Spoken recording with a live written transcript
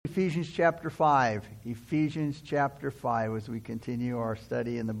Ephesians chapter 5. Ephesians chapter 5 as we continue our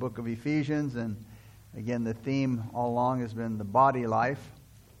study in the book of Ephesians. And again, the theme all along has been the body life.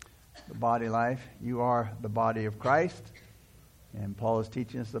 The body life. You are the body of Christ. And Paul is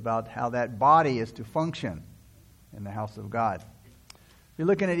teaching us about how that body is to function in the house of God. We're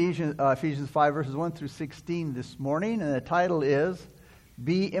looking at Ephesians 5 verses 1 through 16 this morning. And the title is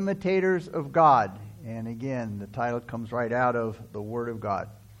Be Imitators of God. And again, the title comes right out of the Word of God.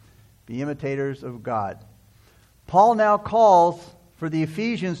 Be imitators of God. Paul now calls for the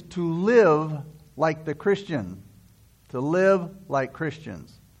Ephesians to live like the Christian. To live like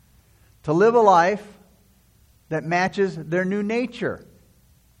Christians. To live a life that matches their new nature.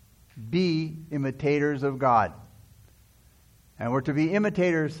 Be imitators of God. And we're to be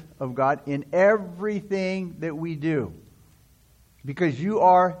imitators of God in everything that we do. Because you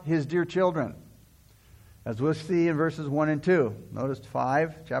are His dear children. As we'll see in verses 1 and 2. Notice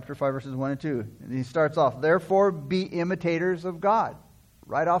chapter 5, verses 1 and 2. And he starts off, therefore be imitators of God.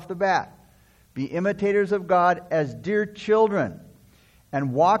 Right off the bat. Be imitators of God as dear children.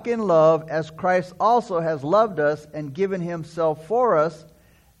 And walk in love as Christ also has loved us and given Himself for us,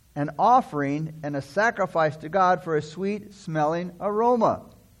 an offering and a sacrifice to God for a sweet-smelling aroma.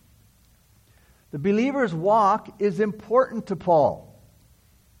 The believer's walk is important to Paul.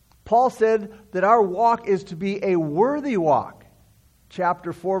 Paul said that our walk is to be a worthy walk.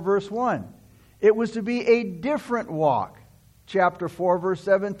 Chapter 4, verse 1. It was to be a different walk. Chapter 4, verse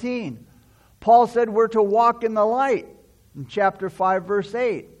 17. Paul said we're to walk in the light. In chapter 5, verse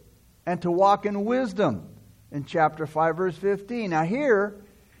 8. And to walk in wisdom. In chapter 5, verse 15. Now here,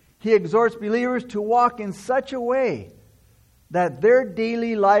 he exhorts believers to walk in such a way that their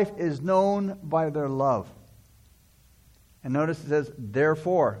daily life is known by their love. And notice it says,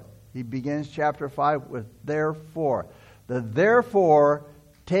 therefore. He begins chapter 5 with therefore. The therefore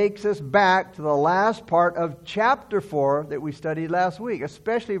takes us back to the last part of chapter 4 that we studied last week,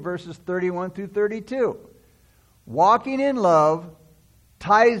 especially verses 31 through 32. Walking in love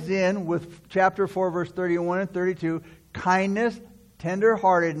ties in with chapter 4, verse 31 and 32, kindness,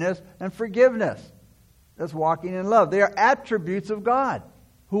 tenderheartedness, and forgiveness. That's walking in love. They are attributes of God,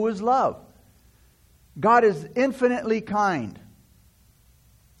 who is love. God is infinitely kind,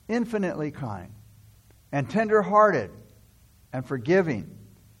 and tender-hearted, and forgiving.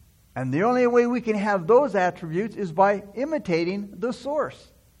 And the only way we can have those attributes is by imitating the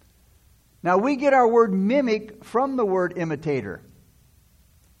source. Now, we get our word mimic from the word imitator.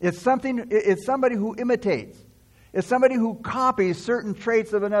 It's somebody who imitates. It's somebody who copies certain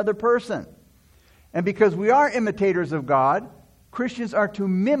traits of another person. And because we are imitators of God, Christians are to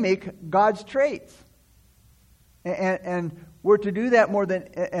mimic God's traits. And we're to do that more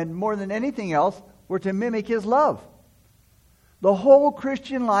than anything else, we're to mimic His love. The whole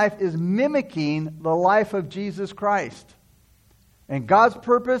Christian life is mimicking the life of Jesus Christ. And God's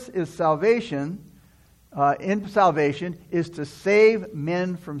purpose is salvation. In salvation is to save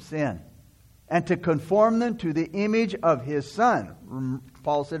men from sin and to conform them to the image of His Son.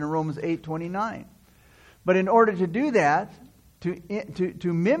 Paul said in Romans 8:29. But in order to do that,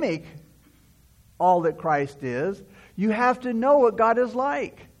 to mimic all that Christ is, you have to know what God is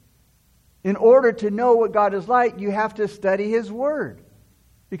like. In order to know what God is like, you have to study His Word.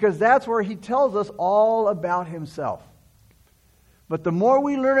 Because that's where He tells us all about Himself. But the more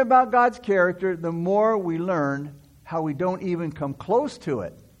we learn about God's character, the more we learn how we don't even come close to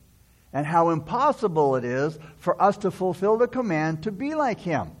it. And how impossible it is for us to fulfill the command to be like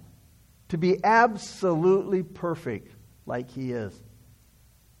Him. To be absolutely perfect like He is.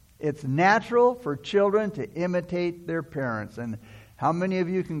 It's natural for children to imitate their parents. And how many of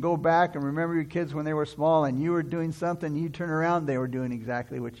you can go back and remember your kids when they were small and you were doing something, you turn around, they were doing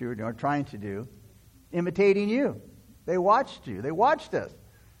exactly what you were doing, or trying to do, imitating you. They watched you. They watched us.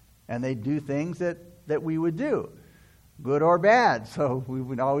 And they do things that we would do, good or bad. So we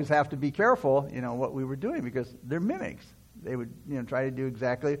would always have to be careful, what we were doing because they're mimics. They would, try to do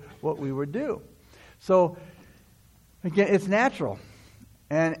exactly what we would do. So, again, it's natural.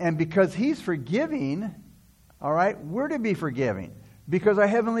 And because He's forgiving, all right, we're to be forgiving. Because our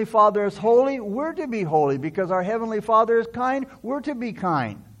Heavenly Father is holy, we're to be holy. Because our Heavenly Father is kind, we're to be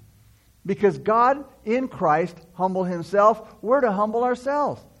kind. Because God in Christ humbled Himself, we're to humble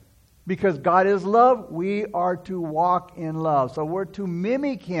ourselves. Because God is love, we are to walk in love. So we're to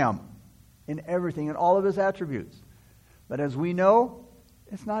mimic Him in everything, in all of His attributes. But as we know,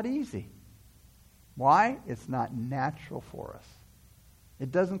 it's not easy. Why? It's not natural for us.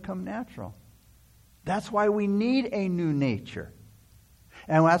 It doesn't come natural. That's why we need a new nature.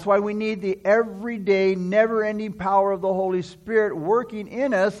 And that's why we need the everyday, never-ending power of the Holy Spirit working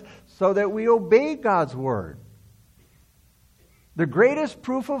in us so that we obey God's Word. The greatest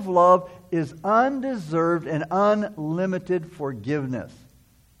proof of love is undeserved and unlimited forgiveness.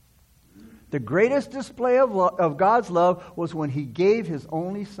 The greatest display of God's love was when He gave His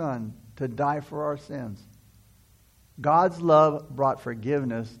only Son to die for our sins. God's love brought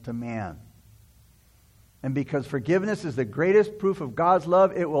forgiveness to man. And because forgiveness is the greatest proof of God's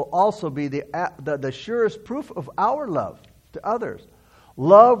love, it will also be the surest proof of our love to others.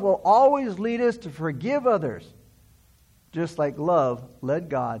 Love will always lead us to forgive others, just like love led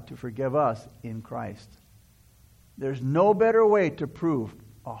God to forgive us in Christ. There's no better way to prove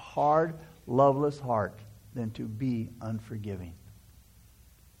a hard, loveless heart than to be unforgiving.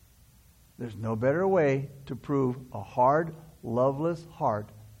 There's no better way to prove a hard, loveless heart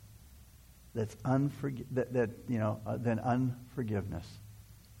than unforgiveness.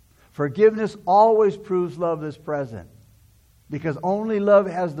 Forgiveness always proves love is present, because only love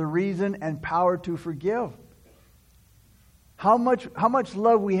has the reason and power to forgive. How much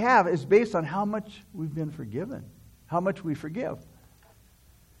love we have is based on how much we've been forgiven, how much we forgive.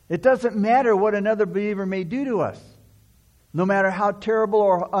 It doesn't matter what another believer may do to us, no matter how terrible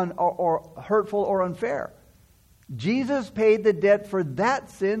or hurtful or unfair. Jesus paid the debt for that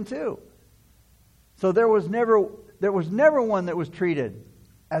sin too. So there was never one that was treated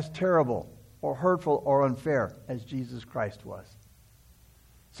as terrible or hurtful or unfair as Jesus Christ was.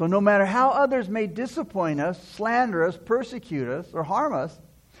 So no matter how others may disappoint us, slander us, persecute us, or harm us,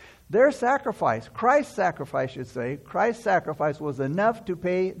 their sacrifice, Christ's sacrifice, Christ's sacrifice was enough to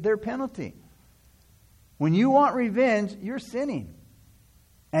pay their penalty. When you want revenge, you're sinning.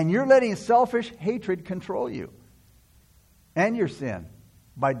 And you're letting selfish hatred control you and your sin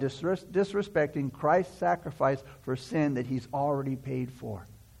by disrespecting Christ's sacrifice for sin that He's already paid for.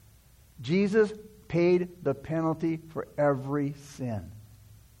 Jesus paid the penalty for every sin.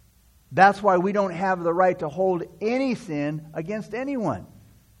 That's why we don't have the right to hold any sin against anyone,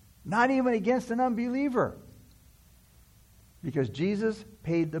 not even against an unbeliever, because Jesus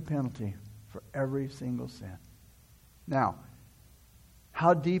paid the penalty for every single sin. Now,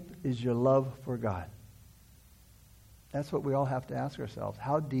 how deep is your love for God? That's what we all have to ask ourselves.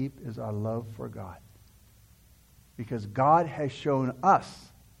 How deep is our love for God? Because God has shown us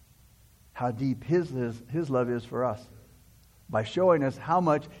how deep His love is for us by showing us how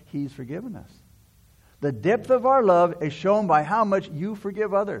much He's forgiven us. The depth of our love is shown by how much you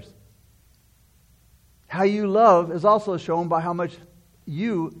forgive others. How you love is also shown by how much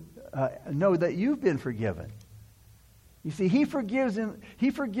you know that you've been forgiven. You see, He forgives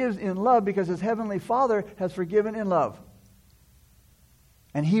in love because His Heavenly Father has forgiven in love.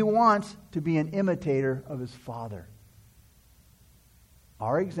 And He wants to be an imitator of His Father.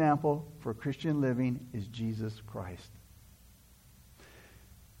 Our example for Christian living is Jesus Christ.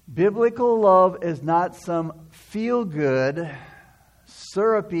 Biblical love is not some feel-good,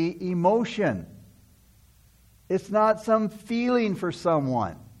 syrupy emotion. It's not some feeling for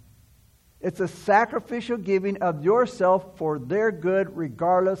someone. It's a sacrificial giving of yourself for their good,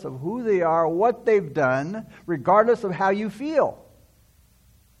 regardless of who they are, what they've done, regardless of how you feel.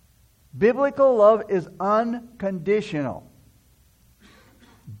 Biblical love is unconditional.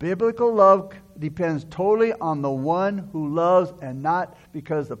 Biblical love depends totally on the one who loves, and not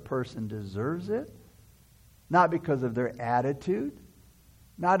because the person deserves it, not because of their attitude,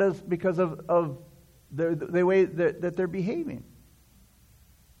 not because of the way that they're behaving.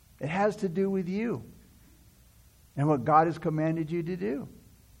 It has to do with you and what God has commanded you to do.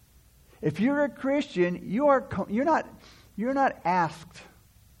 If you're a Christian, you're not asked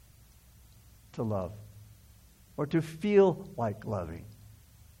to love or to feel like loving.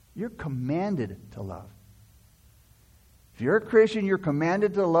 You're commanded to love. If you're a Christian, you're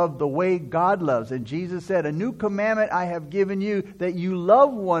commanded to love the way God loves. And Jesus said, "A new commandment I have given you, that you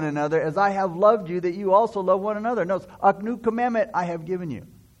love one another as I have loved you, that you also love one another." Notice, a new commandment I have given you.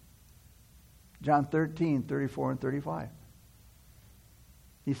 John 13, 34 and 35.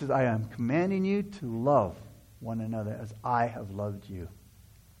 He says, "I am commanding you to love one another as I have loved you."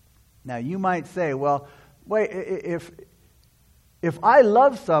 Now you might say, well, wait, if I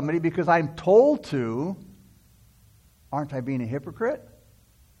love somebody because I'm told to, aren't I being a hypocrite?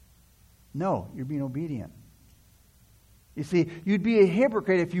 No, you're being obedient. You see, you'd be a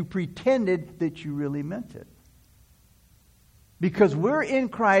hypocrite if you pretended that you really meant it. Because we're in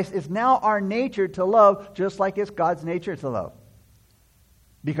Christ, it's now our nature to love just like it's God's nature to love.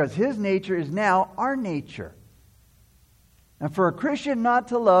 Because His nature is now our nature. And for a Christian not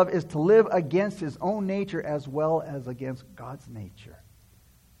to love is to live against his own nature as well as against God's nature.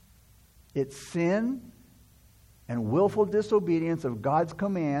 It's sin and willful disobedience of God's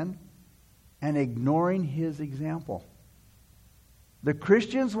command and ignoring His example. The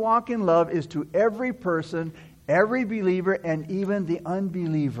Christian's walk in love is to every person, every believer, and even the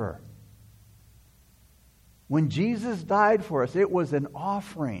unbeliever. When Jesus died for us, it was an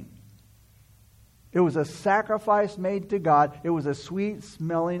offering. It was a sacrifice made to God. It was a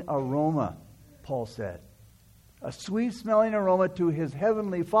sweet-smelling aroma, Paul said. A sweet-smelling aroma to His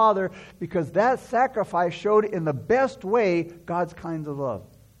heavenly Father, because that sacrifice showed in the best way God's kinds of love.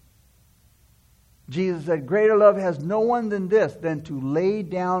 Jesus said, greater love has no one than this, than to lay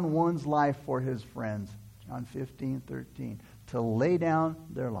down one's life for his friends. John 15:13. To lay down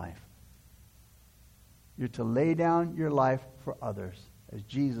their life. You're to lay down your life for others, as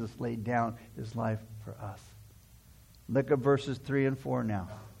Jesus laid down His life for us. Look at verses 3 and 4 now.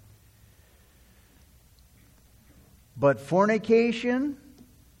 But fornication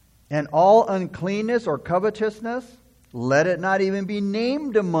and all uncleanness or covetousness, let it not even be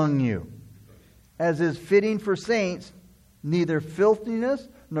named among you, as is fitting for saints, neither filthiness,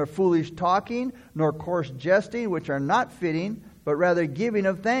 nor foolish talking, nor coarse jesting, which are not fitting, but rather giving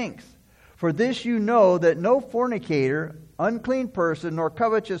of thanks. For this you know, that no fornicator, unclean person, nor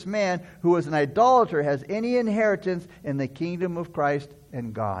covetous man who is an idolater has any inheritance in the kingdom of Christ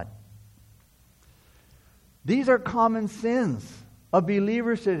and God. These are common sins of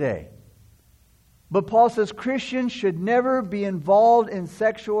believers today. But Paul says Christians should never be involved in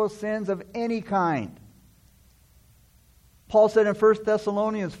sexual sins of any kind. Paul said in 1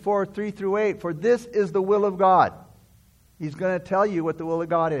 Thessalonians 4, 3 through 8, for this is the will of God. He's going to tell you what the will of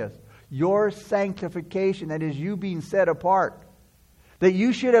God is. Your sanctification, that is you being set apart. That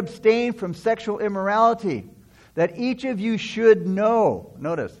you should abstain from sexual immorality. That each of you should know,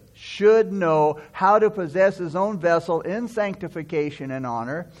 notice, should know how to possess his own vessel in sanctification and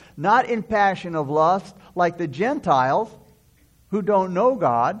honor, not in passion of lust like the Gentiles who don't know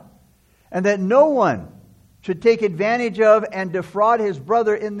God, and that no one should take advantage of and defraud his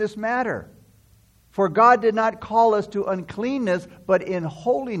brother in this matter. For God did not call us to uncleanness, but in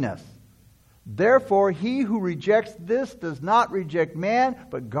holiness. Therefore, he who rejects this does not reject man,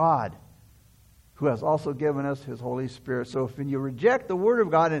 but God, who has also given us His Holy Spirit. So if you reject the Word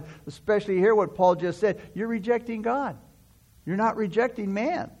of God, and especially here what Paul just said, you're rejecting God. You're not rejecting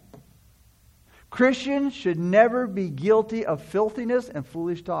man. Christians should never be guilty of filthiness and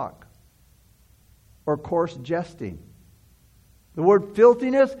foolish talk or coarse jesting. The word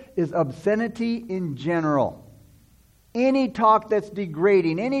filthiness is obscenity in general. Any talk that's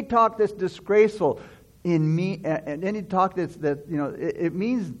degrading, any talk that's disgraceful, and any talk it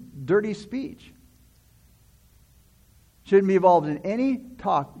means dirty speech. Shouldn't be involved in any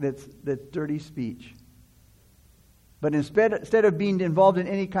talk that's dirty speech. But instead of being involved in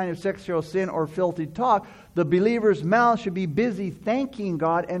any kind of sexual sin or filthy talk, the believer's mouth should be busy thanking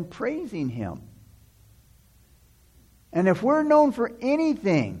God and praising Him. And if we're known for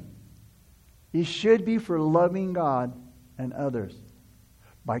anything, it should be for loving God and others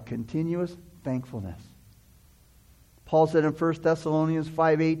by continuous thankfulness. Paul said in 1 Thessalonians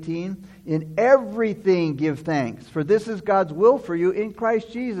 5:18, in everything give thanks, for this is God's will for you in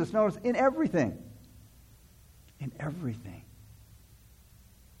Christ Jesus. Notice, in everything. In everything.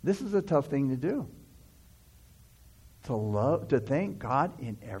 This is a tough thing to do. To thank God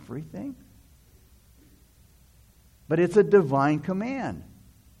in everything. But it's a divine command.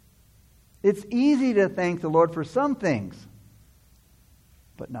 It's easy to thank the Lord for some things,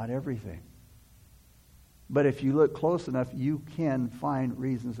 but not everything. But if you look close enough, you can find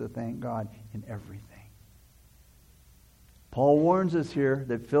reasons to thank God in everything. Paul warns us here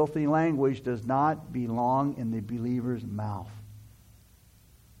that filthy language does not belong in the believer's mouth,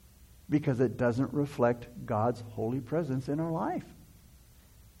 because it doesn't reflect God's holy presence in our life.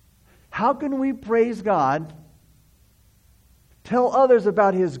 How can we praise God, tell others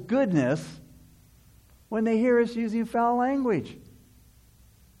about His goodness, when they hear us using foul language?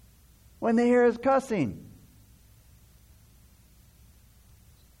 When they hear us cussing?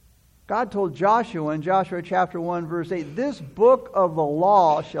 God told Joshua in Joshua chapter 1 verse 8, this book of the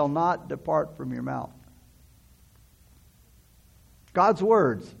law shall not depart from your mouth. God's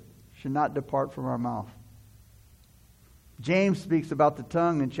words should not depart from our mouth. James speaks about the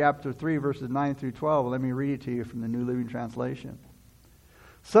tongue in chapter 3 verses 9 through 12. Let me read it to you from the New Living Translation.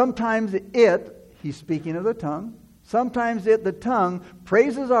 Sometimes he's speaking of the tongue, sometimes the tongue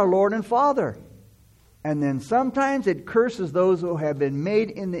praises our Lord and Father. And then sometimes it curses those who have been made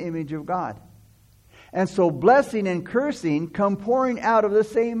in the image of God. And so blessing and cursing come pouring out of the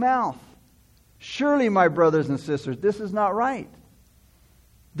same mouth. Surely, my brothers and sisters, this is not right.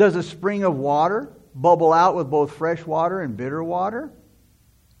 Does a spring of water bubble out with both fresh water and bitter water?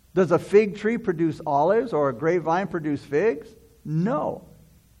 Does a fig tree produce olives or a grapevine produce figs? No.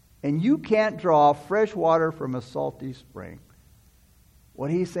 And you can't draw fresh water from a salty spring.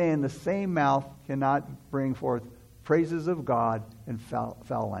 What he's saying, the same mouth cannot bring forth praises of God and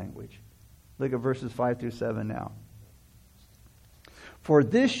foul language. Look at verses 5 through 7 now. For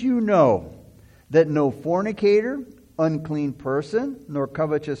this you know, that no fornicator, unclean person, nor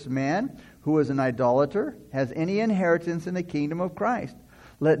covetous man, who is an idolater, has any inheritance in the kingdom of Christ.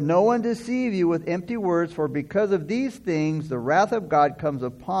 Let no one deceive you with empty words, for because of these things the wrath of God comes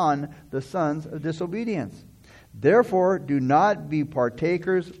upon the sons of disobedience. Therefore, do not be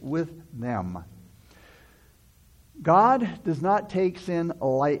partakers with them. God does not take sin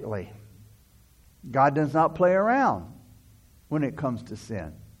lightly. God does not play around when it comes to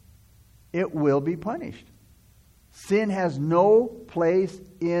sin. It will be punished. Sin has no place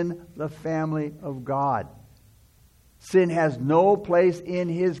in the family of God. Sin has no place in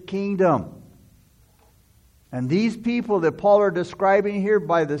His kingdom. And these people that Paul are describing here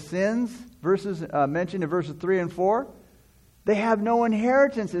by the sins, mentioned in verses 3 and 4, they have no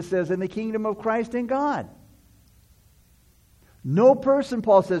inheritance, it says, in the kingdom of Christ and God. No person,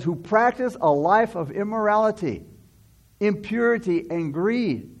 Paul says, who practices a life of immorality, impurity, and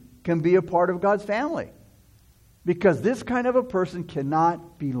greed can be a part of God's family. Because this kind of a person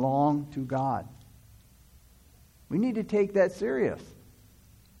cannot belong to God. We need to take that serious.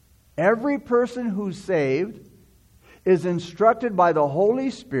 Every person who's saved is instructed by the Holy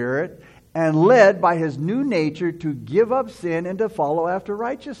Spirit and led by His new nature to give up sin and to follow after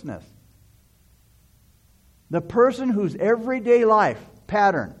righteousness. The person whose everyday life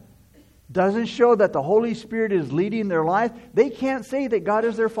pattern doesn't show that the Holy Spirit is leading their life, they can't say that God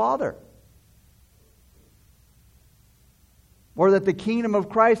is their Father. Or that the kingdom of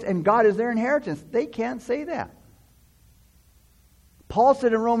Christ and God is their inheritance. They can't say that. Paul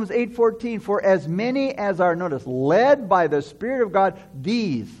said in Romans 8:14, for as many as are, notice, led by the Spirit of God,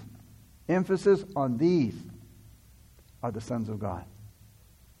 these, emphasis on these, are the sons of God.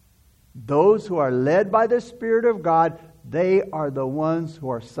 Those who are led by the Spirit of God, they are the ones who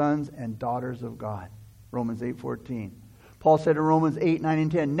are sons and daughters of God. Romans 8:14. Paul said in Romans 8, 9,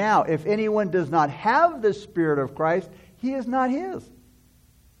 and 10, now, if anyone does not have the Spirit of Christ, he is not his.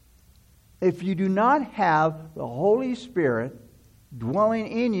 If you do not have the Holy Spirit dwelling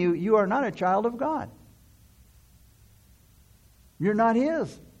in you, you are not a child of God. You're not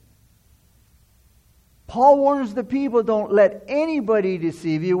His. Paul warns the people, don't let anybody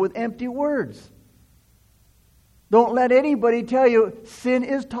deceive you with empty words. Don't let anybody tell you sin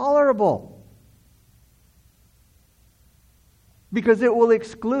is tolerable. Because it will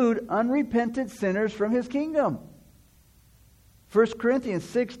exclude unrepentant sinners from His kingdom. 1 Corinthians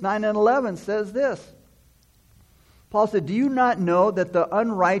 6, 9, and 11 says this. Paul said, do you not know that the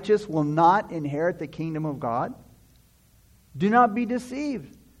unrighteous will not inherit the kingdom of God? Do not be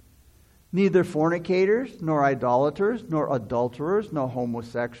deceived. Neither fornicators, nor idolaters, nor adulterers, nor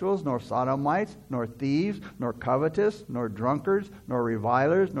homosexuals, nor sodomites, nor thieves, nor covetous, nor drunkards, nor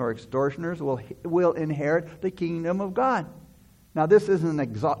revilers, nor extortioners will inherit the kingdom of God. Now, this isn't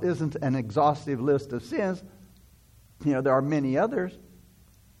an exhaustive list of sins. There are many others,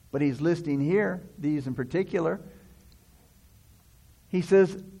 but he's listing here these in particular. He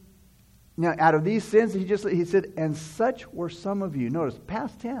says, now out of these sins, he said, and such were some of you. Notice,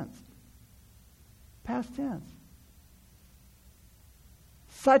 past tense. Past tense.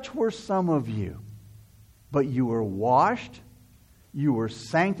 Such were some of you, but you were washed, you were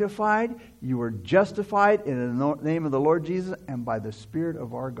sanctified, you were justified in the name of the Lord Jesus and by the Spirit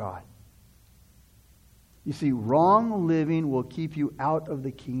of our God. You see, wrong living will keep you out of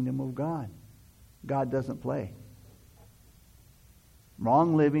the kingdom of God. God doesn't play.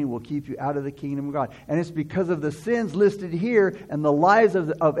 Wrong living will keep you out of the kingdom of God. And it's because of the sins listed here and the lies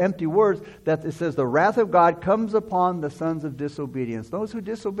of empty words that it says the wrath of God comes upon the sons of disobedience. Those who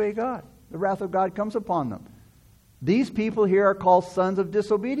disobey God. The wrath of God comes upon them. These people here are called sons of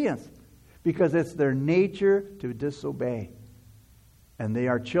disobedience because it's their nature to disobey. And they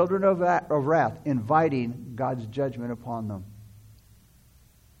are children of wrath, inviting God's judgment upon them.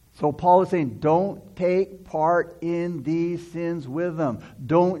 So Paul is saying, don't take part in these sins with them.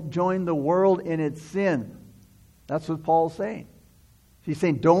 Don't join the world in its sin. That's what Paul's saying. He's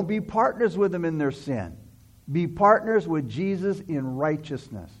saying, don't be partners with them in their sin. Be partners with Jesus in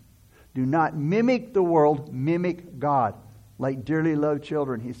righteousness. Do not mimic the world, mimic God. Like dearly loved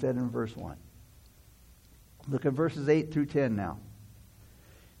children, he said in verse 1. Look at verses 8 through 10 now.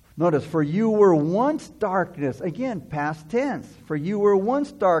 Notice, for you were once darkness. Again, past tense. For you were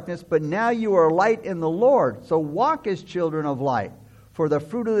once darkness, but now you are light in the Lord. So walk as children of light. For the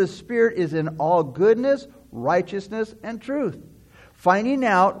fruit of the Spirit is in all goodness, righteousness, and truth, finding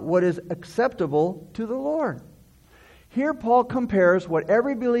out what is acceptable to the Lord. Here Paul compares what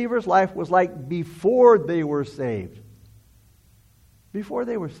every believer's life was like before they were saved. Before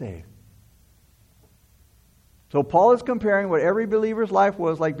they were saved. So Paul is comparing what every believer's life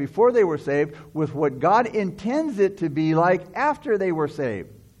was like before they were saved with what God intends it to be like after they were saved.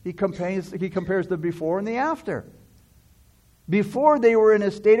 He compares the before and the after. Before, they were in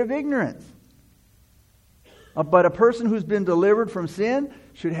a state of ignorance. But a person who's been delivered from sin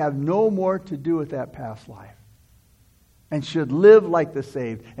should have no more to do with that past life. And should live like the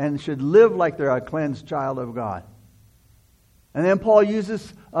saved. And should live like they're a cleansed child of God. And then Paul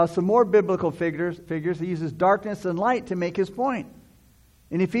uses some more biblical figures. He uses darkness and light to make his point.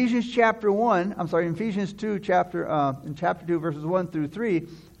 In Ephesians 2, in chapter 2, verses 1 through 3,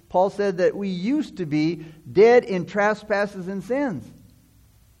 Paul said that we used to be dead in trespasses and sins,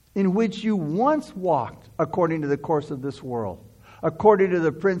 in which you once walked according to the course of this world, according to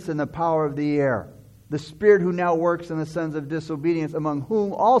the prince and the power of the air, the spirit who now works in the sons of disobedience, among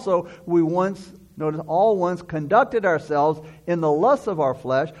whom also we once conducted ourselves in the lusts of our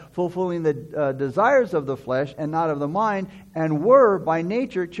flesh, fulfilling the desires of the flesh and not of the mind, and were by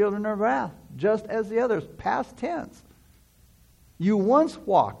nature children of wrath, just as the others. Past tense. You once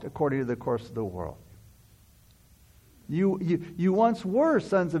walked according to the course of the world. You once were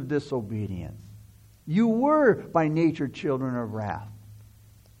sons of disobedience. You were by nature children of wrath.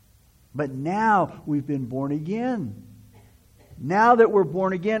 But now we've been born again. Now that we're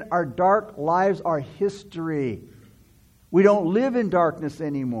born again, our dark lives are history. We don't live in darkness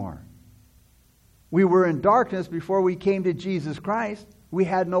anymore. We were in darkness before we came to Jesus Christ. We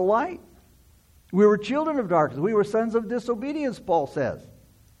had no light. We were children of darkness. We were sons of disobedience, Paul says.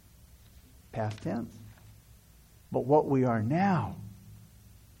 Past tense. But what we are now,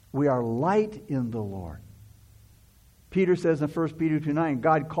 we are light in the Lord. Peter says in 1 Peter 2:9,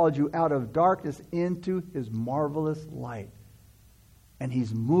 God called you out of darkness into His marvelous light. And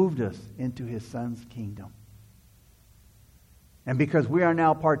He's moved us into His Son's kingdom. And because we are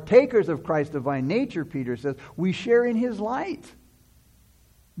now partakers of Christ's divine nature, Peter says, we share in His light.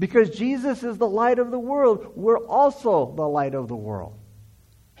 Because Jesus is the light of the world, we're also the light of the world.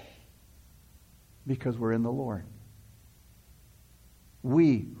 Because we're in the Lord.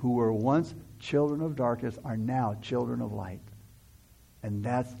 We who were once children of darkness are now children of light. And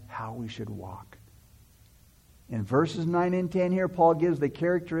that's how we should walk. In verses 9 and 10 here, Paul gives the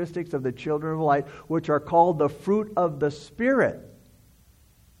characteristics of the children of light, which are called the fruit of the Spirit.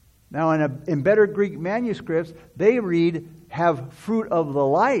 Now, in better Greek manuscripts, they read, have fruit of the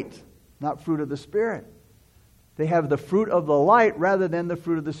light, not fruit of the Spirit. They have the fruit of the light rather than the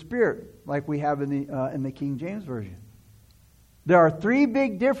fruit of the Spirit, like we have in the King James Version. There are three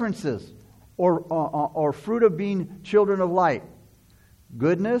big differences, or fruit of being children of light: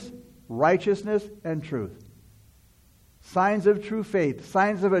 goodness, righteousness, and truth. Signs of true faith,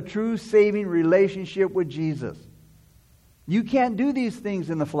 signs of a true saving relationship with Jesus. You can't do these things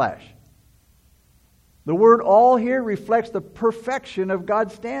in the flesh. The word all here reflects the perfection of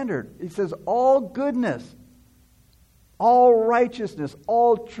God's standard. It says all goodness, all righteousness,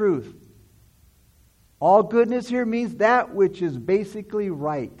 all truth. All goodness here means that which is basically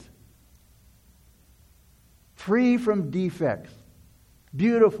right. Free from defects.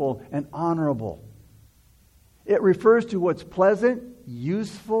 Beautiful and honorable. It refers to what's pleasant,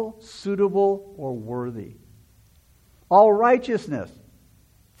 useful, suitable, or worthy. All righteousness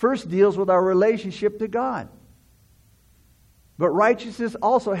first deals with our relationship to God. But righteousness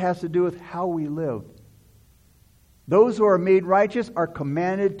also has to do with how we live. Those who are made righteous are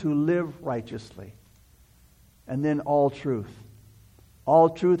commanded to live righteously. And then all truth. All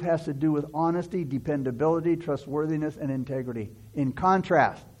truth has to do with honesty, dependability, trustworthiness, and integrity. In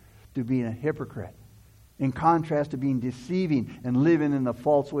contrast to being a hypocrite. In contrast to being deceiving and living in the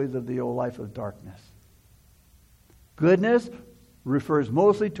false ways of the old life of darkness. Goodness refers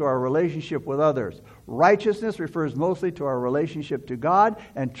mostly to our relationship with others. Righteousness refers mostly to our relationship to God.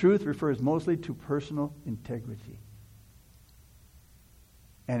 And truth refers mostly to personal integrity.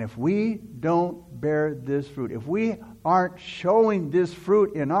 And if we don't bear this fruit, if we aren't showing this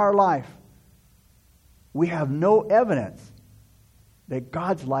fruit in our life, we have no evidence that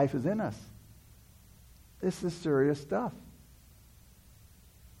God's life is in us. This is serious stuff.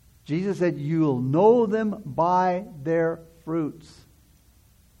 Jesus said, you'll know them by their fruits.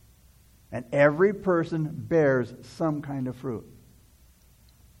 And every person bears some kind of fruit.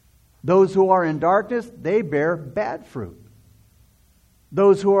 Those who are in darkness, they bear bad fruit.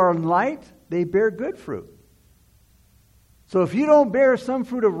 Those who are in light, they bear good fruit. So if you don't bear some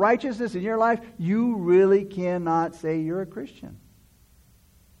fruit of righteousness in your life, you really cannot say you're a Christian.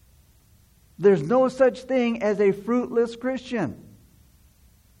 There's no such thing as a fruitless Christian.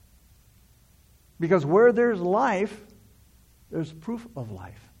 Because where there's life, there's proof of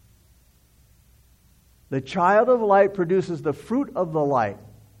life. The child of light produces the fruit of the light.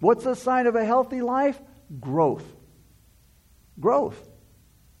 What's the sign of a healthy life? Growth. Growth.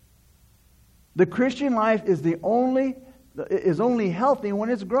 The Christian life is only healthy when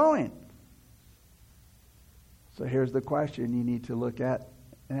it's growing. So here's the question you need to look at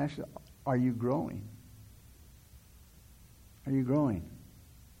and actually, are you growing? Are you growing?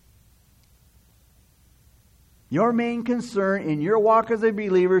 Your main concern in your walk as a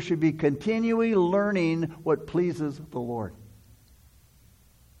believer should be continually learning what pleases the Lord.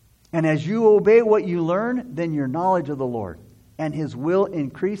 And as you obey what you learn, then your knowledge of the Lord and His will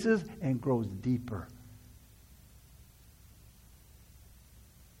increases and grows deeper.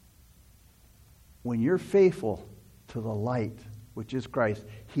 When you're faithful to the light, which is Christ,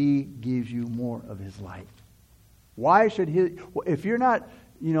 He gives you more of His light. Why should He, if you're not,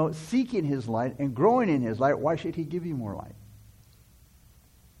 seeking His light and growing in His light, why should He give you more light?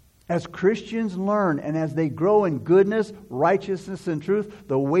 As Christians learn and as they grow in goodness, righteousness, and truth,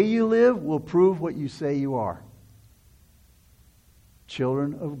 the way you live will prove what you say you are.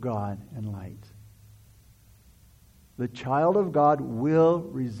 Children of God and light. The child of God will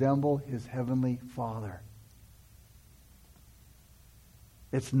resemble his heavenly Father.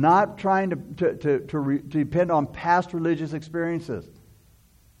 It's not trying to depend on past religious experiences.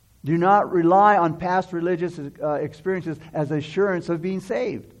 Do not rely on past religious experiences as assurance of being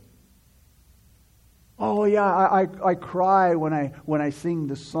saved. Oh yeah, I cry when I sing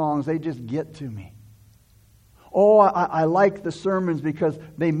the songs. They just get to me. Oh, I like the sermons because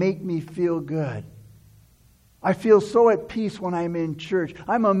they make me feel good. I feel so at peace when I'm in church.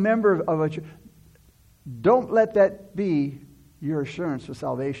 I'm a member of a church. Don't let that be your assurance for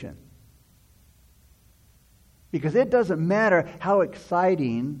salvation. Because it doesn't matter how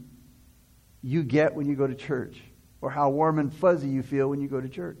exciting you get when you go to church, or how warm and fuzzy you feel when you go to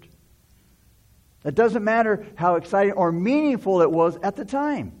church. It doesn't matter how exciting or meaningful it was at the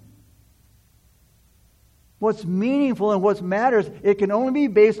time. What's meaningful and what matters, it can only be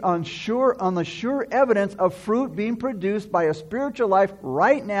based on the sure evidence of fruit being produced by a spiritual life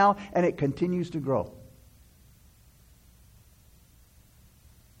right now, and it continues to grow.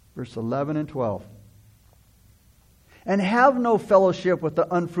 Verse 11 and 12. And have no fellowship with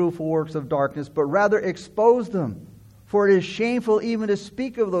the unfruitful works of darkness, but rather expose them. For it is shameful even to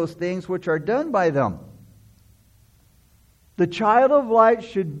speak of those things which are done by them. The child of light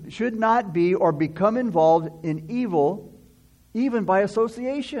should not be or become involved in evil, even by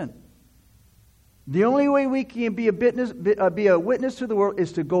association. The only way we can be a witness to the world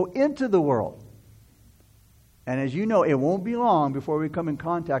is to go into the world. And as you know, it won't be long before we come in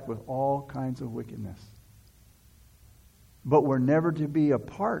contact with all kinds of wickedness. But we're never to be a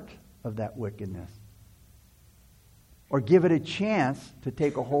part of that wickedness, or give it a chance to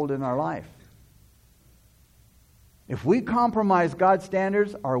take a hold in our life. If we compromise God's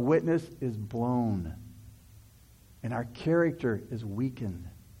standards, our witness is blown, and our character is weakened.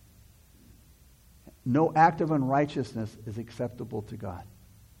 No act of unrighteousness is acceptable to God.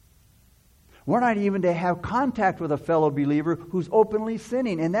 We're not even to have contact with a fellow believer who's openly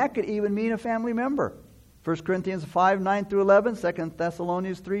sinning, and that could even mean a family member. 1 Corinthians 5, 9 through 11, 2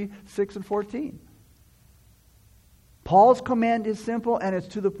 Thessalonians 3, 6 and 14. Paul's command is simple and it's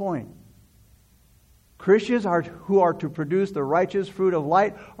to the point. Christians who are to produce the righteous fruit of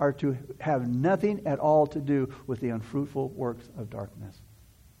light are to have nothing at all to do with the unfruitful works of darkness.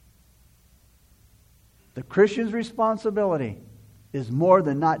 The Christian's responsibility is more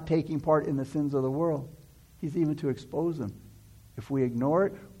than not taking part in the sins of the world. He's even to expose them. If we ignore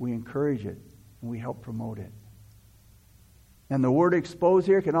it, we encourage it. And we help promote it. And the word expose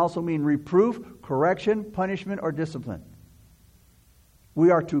here can also mean reproof, correction, punishment, or discipline. We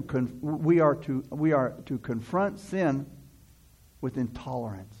are to confront sin with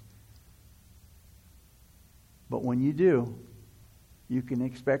intolerance. But when you do, you can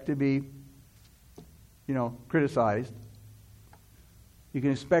expect to be, criticized. You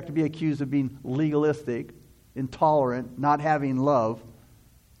can expect to be accused of being legalistic, intolerant, not having love,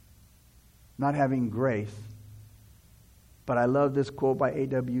 not having grace. But I love this quote by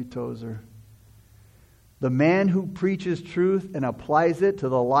A.W. Tozer. The man who preaches truth and applies it to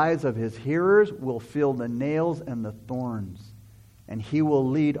the lives of his hearers will feel the nails and the thorns and he will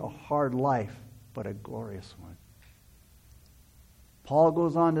lead a hard life, but a glorious one. Paul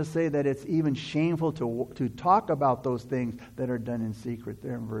goes on to say that it's even shameful to talk about those things that are done in secret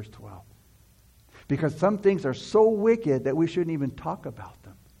there in verse 12. Because some things are so wicked that we shouldn't even talk about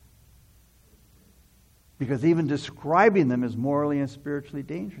them. Because even describing them is morally and spiritually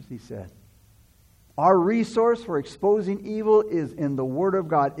dangerous, he said. Our resource for exposing evil is in the Word of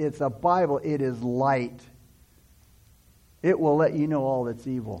God. It's a Bible. It is light. It will let you know all that's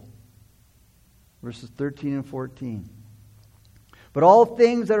evil. Verses 13 and 14. But all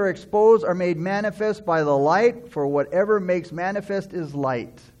things that are exposed are made manifest by the light, for whatever makes manifest is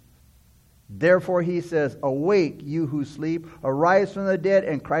light. Therefore, he says, awake, you who sleep, arise from the dead,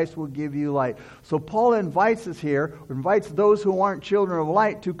 and Christ will give you light. So Paul invites us here, invites those who aren't children of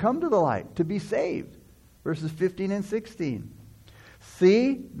light to come to the light, to be saved. Verses 15 and 16.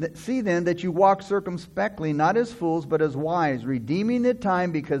 See then that you walk circumspectly, not as fools, but as wise, redeeming the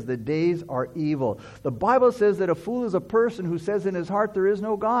time because the days are evil. The Bible says that a fool is a person who says in his heart there is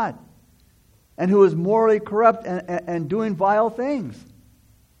no God, and who is morally corrupt and doing vile things.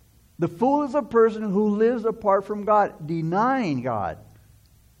 The fool is a person who lives apart from God, denying God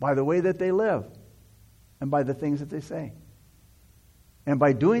by the way that they live and by the things that they say. And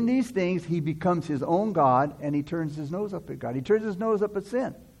by doing these things, he becomes his own God, and he turns his nose up at God. He turns his nose up at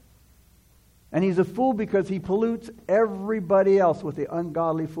sin. And he's a fool because he pollutes everybody else with the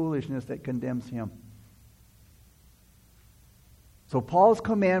ungodly foolishness that condemns him. So Paul's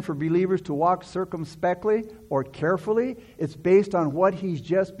command for believers to walk circumspectly or carefully, it's based on what he's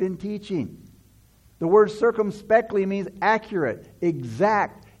just been teaching. The word circumspectly means accurate,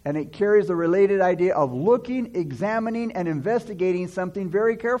 exact, and it carries the related idea of looking, examining, and investigating something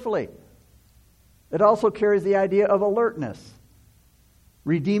very carefully. It also carries the idea of alertness.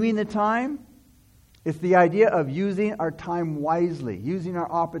 Redeeming the time, it's the idea of using our time wisely, using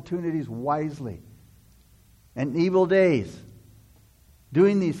our opportunities wisely. And evil days,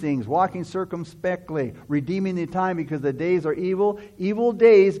 doing these things, walking circumspectly, redeeming the time because the days are evil. Evil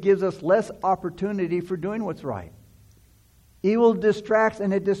days gives us less opportunity for doing what's right. Evil distracts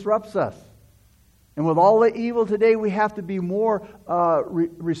and it disrupts us. And with all the evil today, we have to be more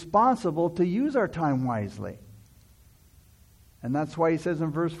responsible to use our time wisely. And that's why he says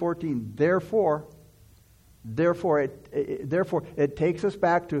in verse 14, Therefore, it takes us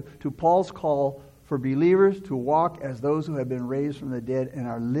back to Paul's call for believers to walk as those who have been raised from the dead and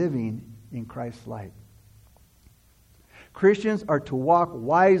are living in Christ's light. Christians are to walk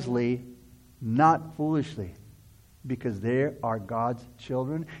wisely, not foolishly, because they are God's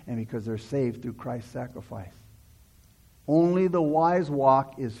children and because they're saved through Christ's sacrifice. Only the wise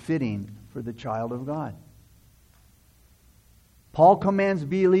walk is fitting for the child of God. Paul commands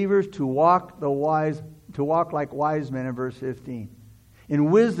believers to walk like wise men in verse 15. In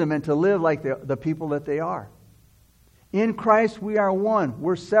wisdom and to live like the people that they are. In Christ we are one.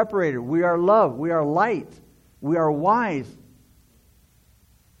 We're separated. We are love. We are light. We are wise.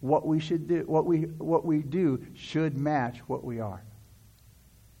 What we should do, what we do should match what we are.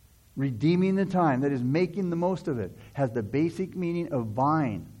 Redeeming the time, that is making the most of it, has the basic meaning of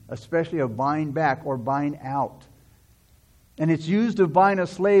buying, especially of buying back or buying out. And it's used to bind a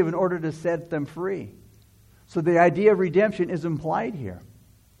slave in order to set them free. So the idea of redemption is implied here.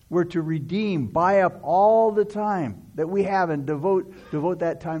 We're to redeem, buy up all the time that we have and devote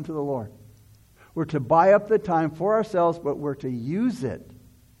that time to the Lord. We're to buy up the time for ourselves, but we're to use it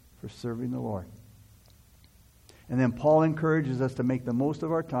for serving the Lord. And then Paul encourages us to make the most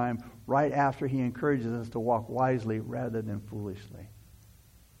of our time right after he encourages us to walk wisely rather than foolishly.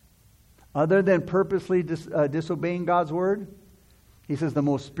 Other than purposely disobeying God's word, he says the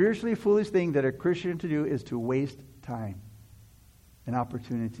most spiritually foolish thing that a Christian to do is to waste time and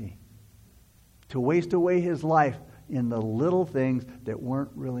opportunity. To waste away his life in the little things that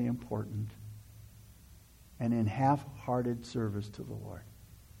weren't really important. And in half-hearted service to the Lord.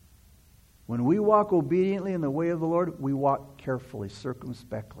 When we walk obediently in the way of the Lord, we walk carefully,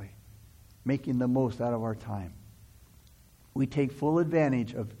 circumspectly, making the most out of our time. We take full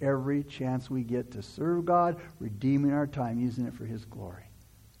advantage of every chance we get to serve God, redeeming our time, using it for His glory.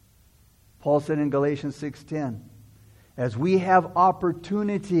 Paul said in Galatians 6:10, as we have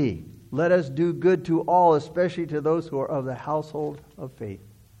opportunity, let us do good to all, especially to those who are of the household of faith.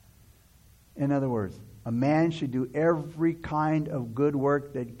 In other words, a man should do every kind of good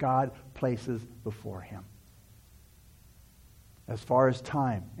work that God places before him, as far as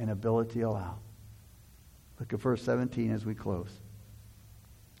time and ability allow. Look at verse 17 as we close.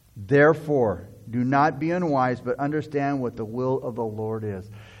 Therefore, do not be unwise, but understand what the will of the Lord is.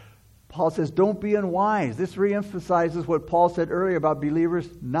 Paul says, don't be unwise. This reemphasizes what Paul said earlier about believers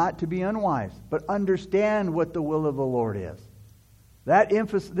not to be unwise, but understand what the will of the Lord is.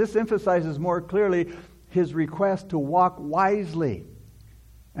 This emphasizes more clearly his request to walk wisely.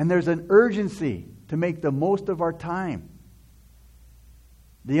 And there's an urgency to make the most of our time.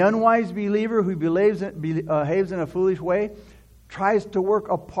 The unwise believer who behaves in a foolish way tries to work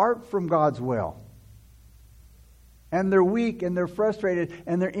apart from God's will. And they're weak, and they're frustrated,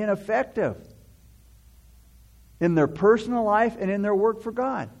 and they're ineffective in their personal life and in their work for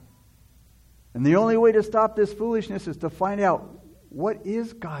God. And the only way to stop this foolishness is to find out what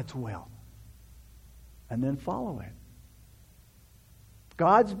is God's will and then follow it.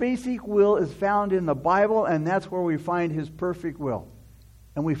 God's basic will is found in the Bible, and that's where we find His perfect will.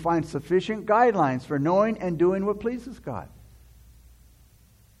 And we find sufficient guidelines for knowing and doing what pleases God.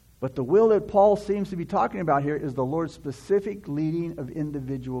 But the will that Paul seems to be talking about here is the Lord's specific leading of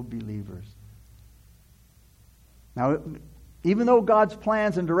individual believers. Now, even though God's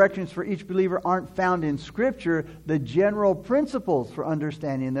plans and directions for each believer aren't found in Scripture, the general principles for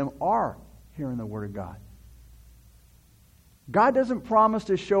understanding them are here in the Word of God. God doesn't promise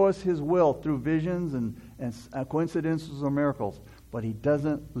to show us His will through visions and coincidences or miracles, but He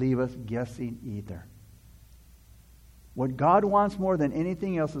doesn't leave us guessing either. What God wants more than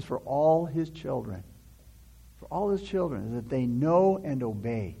anything else is for all His children, is that they know and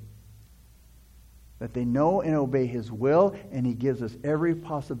obey. That they know and obey His will, and He gives us every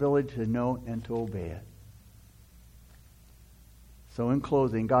possibility to know and to obey it. So in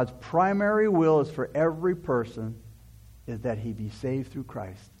closing, God's primary will is for every person is that he be saved through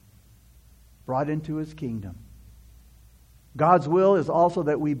Christ, brought into His kingdom. God's will is also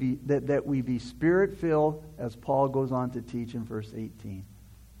that we be Spirit-filled, as Paul goes on to teach in verse 18.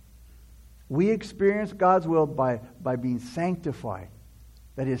 We experience God's will by being sanctified,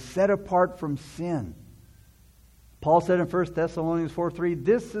 that is set apart from sin. Paul said in 1 Thessalonians 4:3,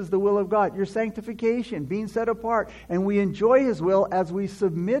 this is the will of God, your sanctification, being set apart. And we enjoy His will as we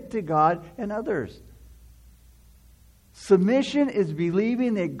submit to God and others. Submission is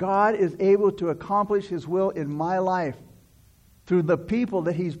believing that God is able to accomplish His will in my life through the people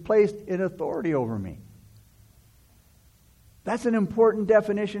that He's placed in authority over me. That's an important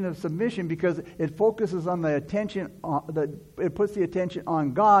definition of submission because it focuses on it puts the attention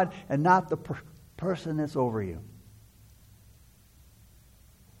on God and not the person that's over you.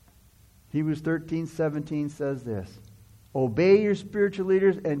 Hebrews 13:17 says this, obey your spiritual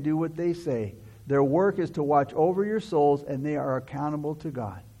leaders and do what they say. Their work is to watch over your souls, and they are accountable to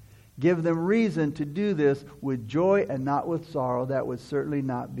God. Give them reason to do this with joy and not with sorrow. That would certainly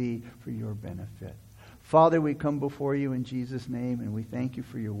not be for your benefit. Father, we come before You in Jesus' name, and we thank You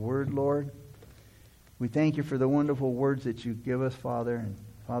for Your word, Lord. We thank You for the wonderful words that You give us, Father, and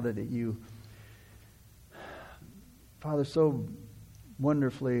Father, that You, Father, so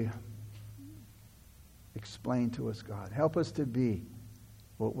wonderfully explain to us, God. Help us to be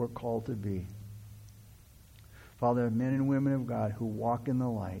what we're called to be. Father, men and women of God who walk in the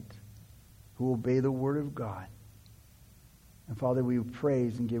light, who obey the Word of God. And Father, we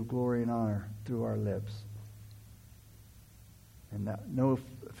praise and give glory and honor through our lips. And that no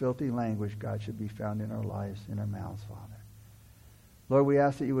filthy language, God, should be found in our lives, in our mouths, Father. Lord, we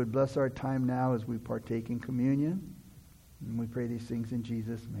ask that You would bless our time now as we partake in communion. And we pray these things in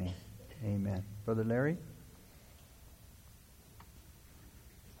Jesus' name. Amen. Brother Larry?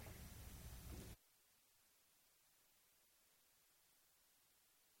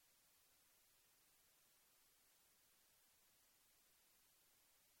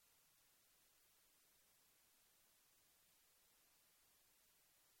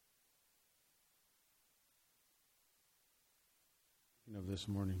 Of this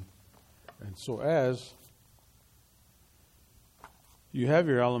morning. And so as you have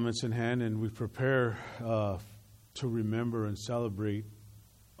your elements in hand and we prepare to remember and celebrate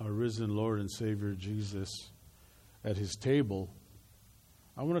our risen Lord and Savior Jesus at His table,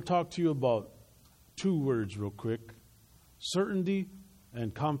 I want to talk to you about two words real quick: certainty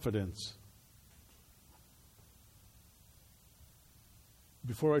and confidence.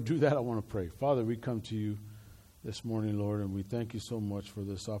 Before I do that, I want to pray. Father, we come to You this morning, Lord, and we thank You so much for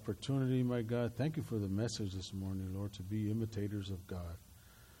this opportunity, my God. Thank You for the message this morning, Lord, to be imitators of God.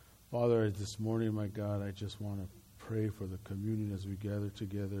 Father, this morning, my God, I just want to pray for the communion as we gather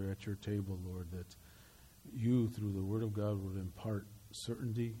together at Your table, Lord, that You, through the Word of God, would impart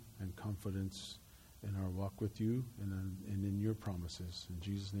certainty and confidence in our walk with You and in Your promises. In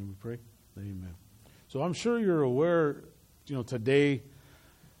Jesus' name we pray. Amen. So I'm sure you're aware, today,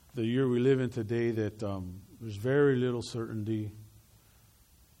 the year we live in today, that there's very little certainty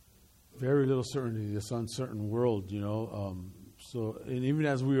Very little certainty, this uncertain world, So, and even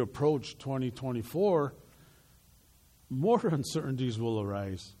as we approach 2024, more uncertainties will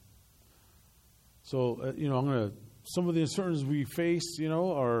arise. So, some of the uncertainties we face,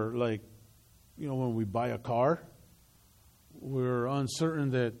 are like, when we buy a car, we're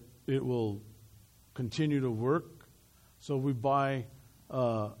uncertain that it will continue to work. So we buy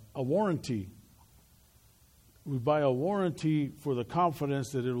a warranty. We buy a warranty for the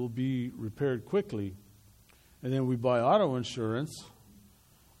confidence that it will be repaired quickly. And then we buy auto insurance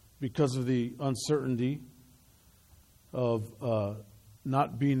because of the uncertainty of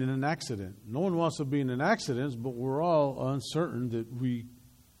not being in an accident. No one wants to be in an accident, but we're all uncertain that we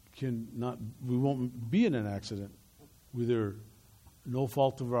won't be in an accident, whether no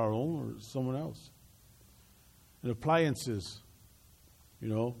fault of our own or someone else. And appliances,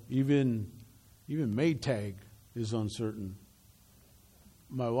 even Maytag is uncertain.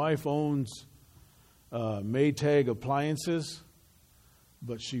 My wife owns Maytag appliances,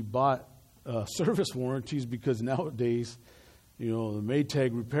 but she bought service warranties because nowadays, the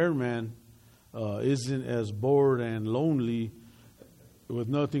Maytag repairman isn't as bored and lonely with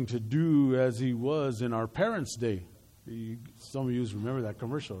nothing to do as he was in our parents' day. Some of you remember that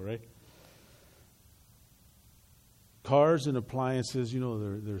commercial, right? Cars and appliances,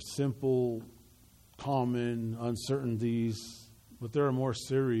 they're simple, common uncertainties, but there are more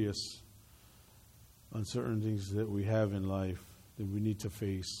serious uncertainties that we have in life that we need to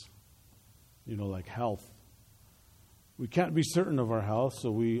face, like health. We can't be certain of our health,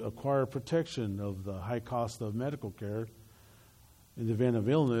 so we acquire protection of the high cost of medical care in the event of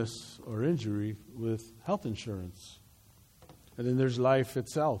illness or injury with health insurance. And then there's life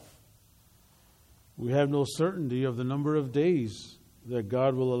itself. We have no certainty of the number of days that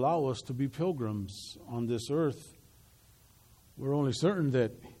God will allow us to be pilgrims on this earth. We're only certain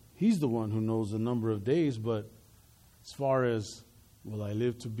that He's the one who knows the number of days, but as far as will I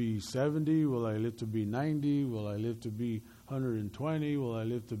live to be 70? Will I live to be 90? Will I live to be 120? Will I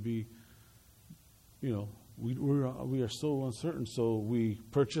live to be, we are so uncertain. So we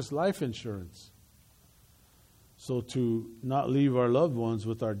purchase life insurance. So to not leave our loved ones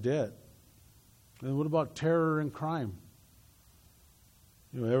with our debt. And what about terror and crime?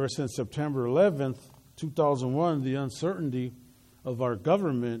 Ever since September 11th, 2001, the uncertainty of our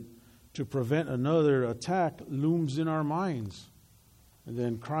government to prevent another attack looms in our minds. And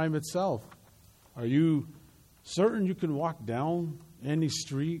then crime itself. Are you certain you can walk down any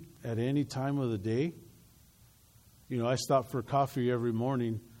street at any time of the day? I stop for coffee every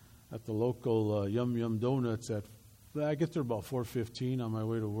morning at the local Yum Yum Donuts I get there about 4:15 on my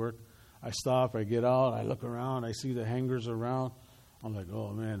way to work. I stop, I get out, I look around, I see the hangers around. I'm like,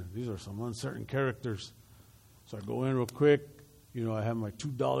 oh man, these are some uncertain characters. So I go in real quick. I have my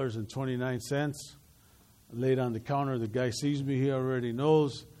 $2.29 laid on the counter. The guy sees me, he already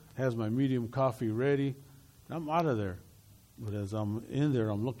knows, has my medium coffee ready. I'm out of there. But as I'm in there,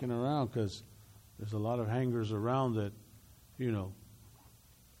 I'm looking around because there's a lot of hangers around that,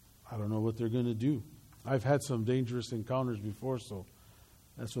 I don't know what they're going to do. I've had some dangerous encounters before, so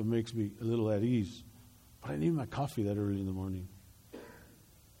that's what makes me a little at ease. But I need my coffee that early in the morning.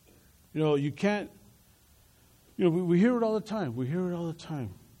 You can't, we hear it all the time. We hear it all the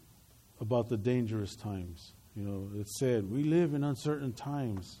time about the dangerous times. It's said, we live in uncertain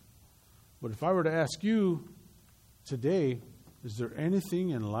times. But if I were to ask you today, is there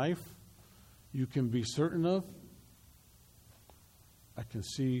anything in life you can be certain of? I can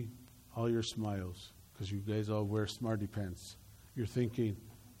see all your smiles because you guys all wear smarty pants. You're thinking,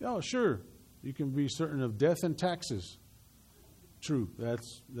 oh, sure, you can be certain of death and taxes. True,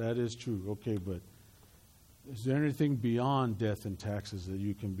 that is true. Okay, but is there anything beyond death and taxes that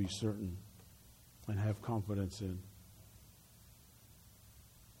you can be certain and have confidence in?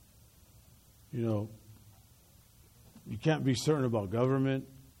 You can't be certain about government.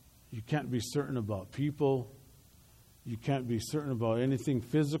 You can't be certain about people. You can't be certain about anything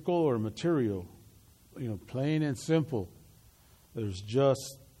physical or material. Plain and simple. There's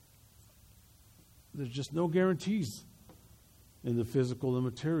just no guarantees in the physical and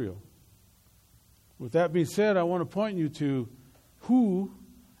material. With that being said, I want to point you to who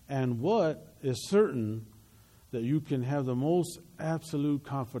and what is certain that you can have the most absolute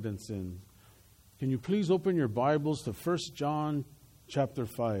confidence in. Can you please open your Bibles to 1 John chapter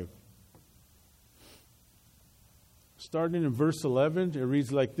 5. Starting in verse 11, it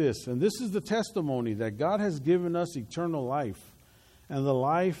reads like this. And this is the testimony that God has given us eternal life, and the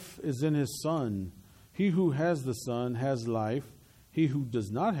life is in His Son. He who has the Son has life. He who does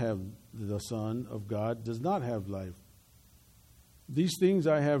not have the Son of God does not have life. These things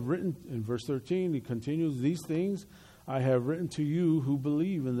I have written, in verse 13, he continues, these things I have written to you who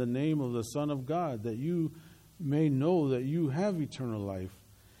believe in the name of the Son of God, that you may know that you have eternal life,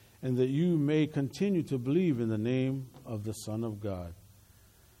 and that you may continue to believe in the name of the Son of God.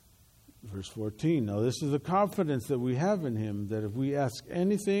 Verse 14, now this is the confidence that we have in him, that if we ask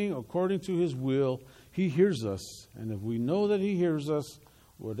anything according to his will, he hears us. And if we know that he hears us,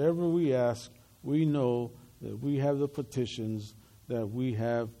 whatever we ask, we know that we have the petitions that we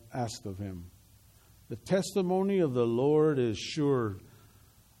have asked of him. The testimony of the Lord is sure.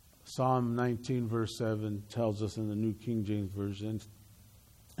 Psalm 19 verse 7 tells us in the New King James Version.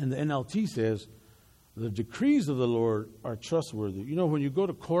 And the NLT says, the decrees of the Lord are trustworthy. You know, when you go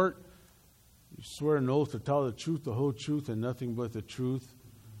to court, you swear an oath to tell the truth, the whole truth, and nothing but the truth.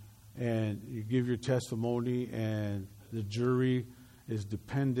 And you give your testimony, and the jury is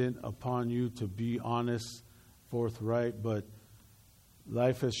dependent upon you to be honest, forthright. But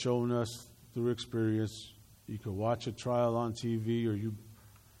life has shown us through experience, you could watch a trial on TV, or you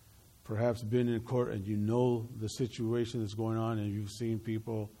perhaps been in court and you know the situation that's going on, and you've seen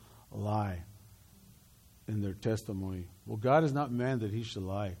people lie in their testimony. Well, God is not man that he should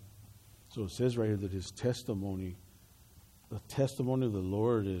lie. So it says right here that his testimony, the testimony of the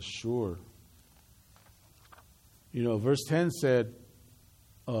Lord is sure. You know, verse 10 said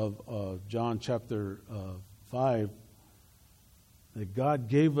of John chapter 5, that God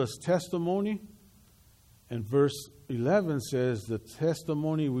gave us testimony. And verse 11 says the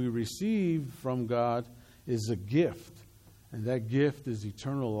testimony we receive from God is a gift. And that gift is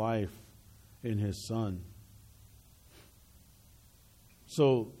eternal life in his Son.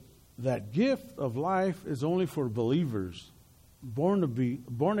 So that gift of life is only for believers, born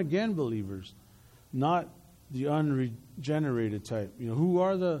again believers, not the unregenerated type. You know, who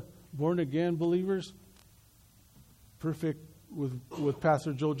are the born again believers? Perfect with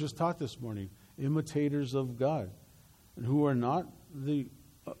Pastor Joe just taught this morning, imitators of God. And who are not the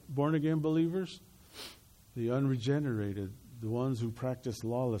born-again believers? The unregenerated, the ones who practice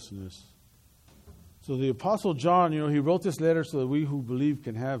lawlessness. So the Apostle John, he wrote this letter so that we who believe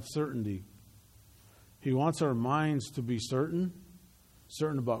can have certainty. He wants our minds to be certain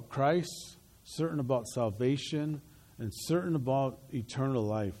about Christ, certain about salvation, and certain about eternal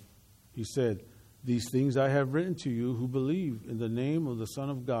life. He said, these things I have written to you who believe in the name of the Son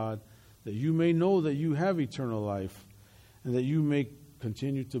of God, that you may know that you have eternal life, and that you may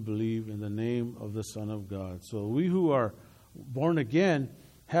continue to believe in the name of the Son of God. So we who are born again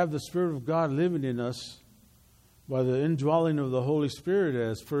have the Spirit of God living in us by the indwelling of the Holy Spirit,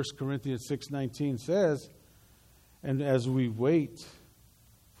 as 1 Corinthians 6:19 says. And as we wait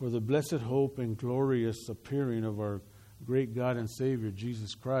for the blessed hope and glorious appearing of our great God and Savior,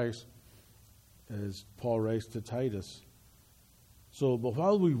 Jesus Christ, as Paul writes to Titus. So, but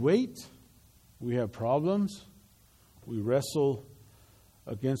while we wait, we have problems. We wrestle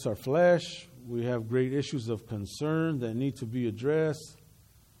against our flesh. We have great issues of concern that need to be addressed.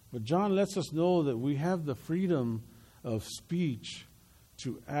 But John lets us know that we have the freedom of speech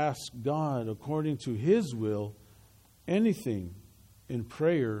to ask God, according to his will, anything in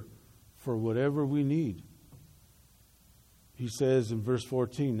prayer for whatever we need. He says in verse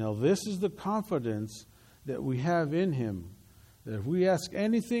 14, now this is the confidence that we have in him, that if we ask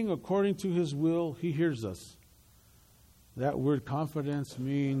anything according to his will, he hears us. That word confidence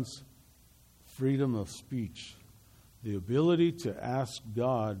means freedom of speech, the ability to ask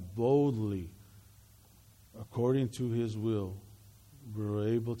God boldly according to his will. We're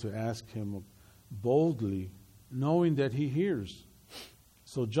able to ask him boldly, knowing that he hears.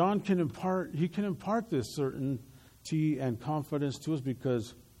 So John can impart this certainty and confidence to us,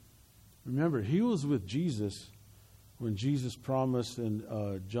 because remember, he was with Jesus when Jesus promised in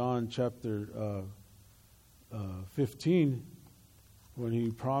John chapter 15, when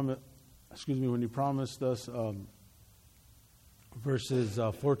he promised us verses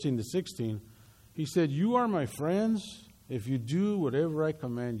 14 to 16. He said, "You are my friends if you do whatever I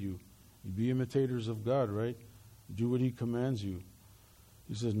command you." You be imitators of God, right? Do what he commands you.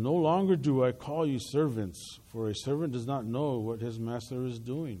 He says, "No longer do I call you servants, for a servant does not know what his master is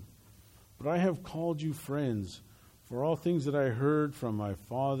doing. But I have called you friends, for all things that I heard from my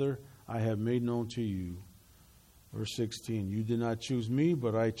Father I have made known to you." Verse 16, "You did not choose me,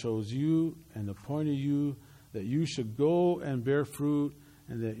 but I chose you and appointed you that you should go and bear fruit,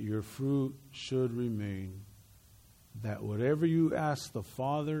 and that your fruit should remain, that whatever you ask the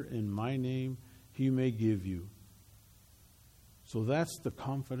Father in my name, he may give you." So that's the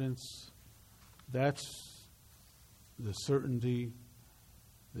confidence, that's the certainty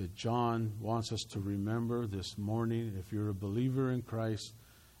that John wants us to remember this morning. If you're a believer in Christ,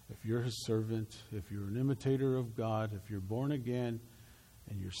 if you're His servant, if you're an imitator of God, if you're born again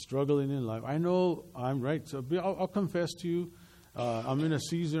and you're struggling in life, I know I'm right. So I'll confess to you, I'm in a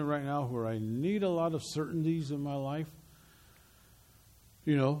season right now where I need a lot of certainties in my life.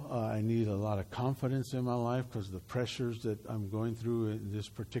 I need a lot of confidence in my life because of the pressures that I'm going through in this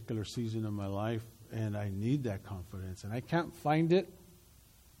particular season of my life, and I need that confidence. And I can't find it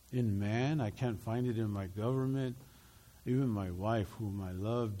in man. I can't find it in my government. Even my wife, whom I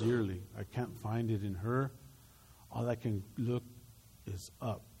love dearly, I can't find it in her. All I can look is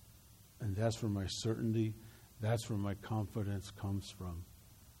up. And that's where my certainty, that's where my confidence comes from.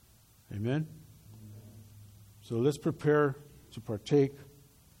 Amen? So let's prepare to partake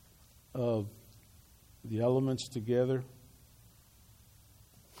of the elements together.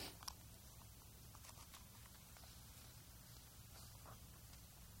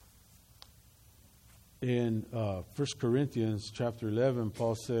 In 1 Corinthians chapter 11,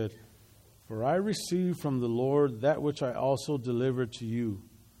 Paul said, "For I received from the Lord that which I also delivered to you,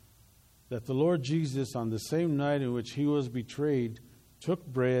 that the Lord Jesus, on the same night in which He was betrayed, took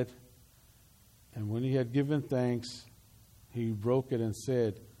bread, and when He had given thanks, He broke it and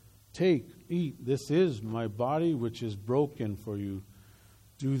said, 'Take, eat, this is my body which is broken for you.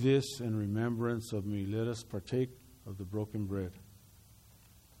 Do this in remembrance of me.'" Let us partake of the broken bread.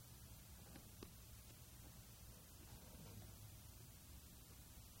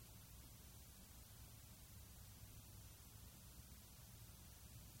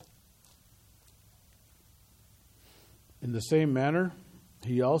 In the same manner,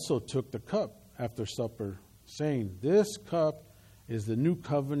 He also took the cup after supper, saying, "This cup is the new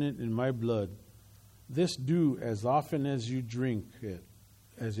covenant in my blood. This do as often as you drink it,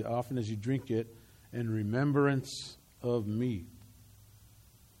 in remembrance of me.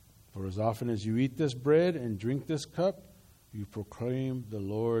 For as often as you eat this bread and drink this cup, you proclaim the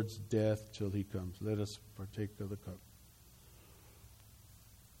Lord's death till He comes." Let us partake of the cup.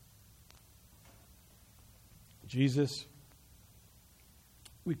 Jesus,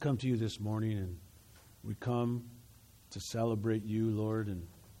 we come to you this morning, and we come to celebrate you, Lord, and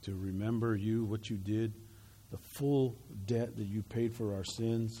to remember you, what you did, the full debt that you paid for our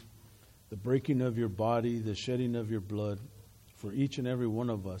sins, the breaking of your body, the shedding of your blood for each and every one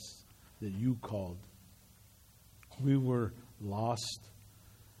of us that you called. We were lost,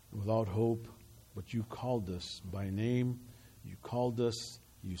 without hope, but you called us by name. You called us,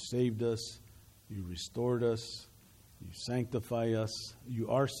 you saved us, you restored us, you sanctify us. You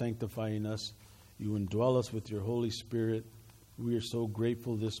are sanctifying us. You indwell us with your Holy Spirit. We are so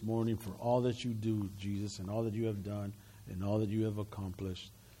grateful this morning for all that you do, Jesus, and all that you have done and all that you have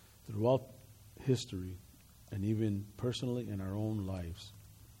accomplished throughout history and even personally in our own lives.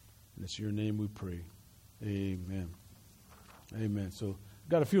 And it's your name we pray. Amen. Amen. So,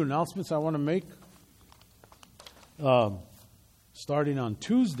 got a few announcements I want to make. Starting on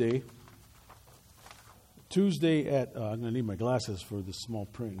Tuesday at, I'm going to need my glasses for this small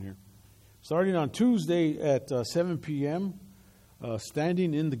print here. Starting on Tuesday at 7 p.m.,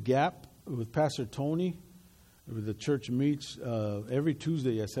 Standing in the Gap with Pastor Tony, where the church meets every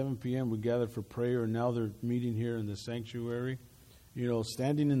Tuesday at 7 p.m. We gather for prayer, and now they're meeting here in the sanctuary.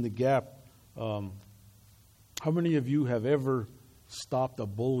 Standing in the gap. How many of you have ever stopped a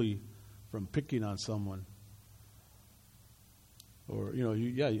bully from picking on someone? Or,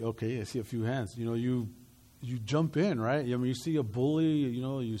 okay, I see a few hands. You jump in, right? You see a bully,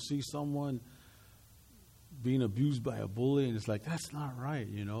 you see someone being abused by a bully, and it's like, that's not right,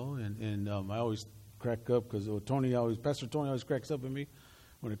 And I always crack up because Pastor Tony always cracks up at me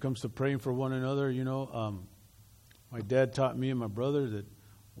when it comes to praying for one another. My dad taught me and my brother that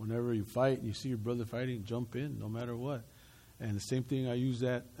whenever you fight and you see your brother fighting, jump in no matter what. And the same thing, I use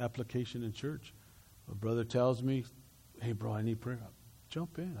that application in church. A brother tells me, "Hey, bro, I need prayer."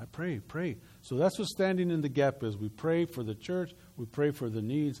 Jump in. I pray. So that's what standing in the gap is. We pray for the church. We pray for the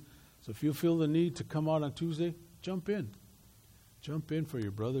needs. So if you feel the need to come out on Tuesday, jump in. Jump in for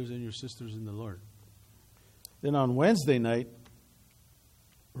your brothers and your sisters in the Lord. Then on Wednesday night,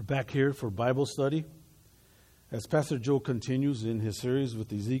 we're back here for Bible study. As Pastor Joe continues in his series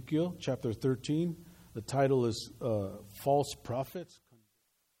with Ezekiel, chapter 13, the title is False Prophets.